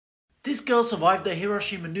This girl survived the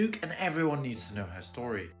Hiroshima nuke and everyone needs to know her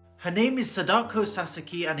story. Her name is Sadako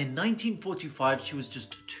Sasaki, and in 1945 she was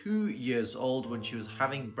just 2 years old when she was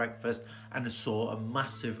having breakfast and saw a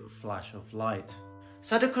massive flash of light.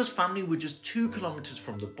 Sadako's family were just 2 kilometers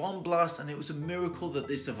from the bomb blast, and it was a miracle that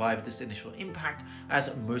they survived this initial impact, as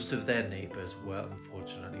most of their neighbors were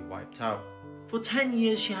unfortunately wiped out. For 10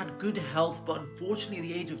 years she had good health, but unfortunately at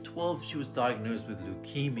the age of 12 she was diagnosed with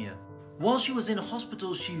leukemia. While she was in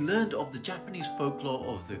hospital, she learned of the Japanese folklore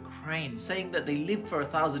of the crane, saying that they live for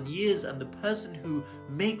 1,000 years and the person who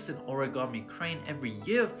makes an origami crane every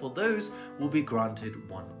year for those will be granted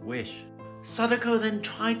one wish. Sadako then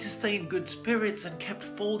tried to stay in good spirits and kept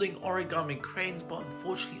folding origami cranes, but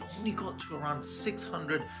unfortunately only got to around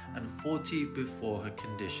 640 before her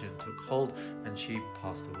condition took hold and she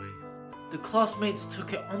passed away. The classmates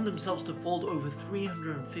took it on themselves to fold over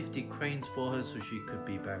 350 cranes for her so she could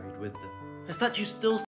be buried with them. Her statue still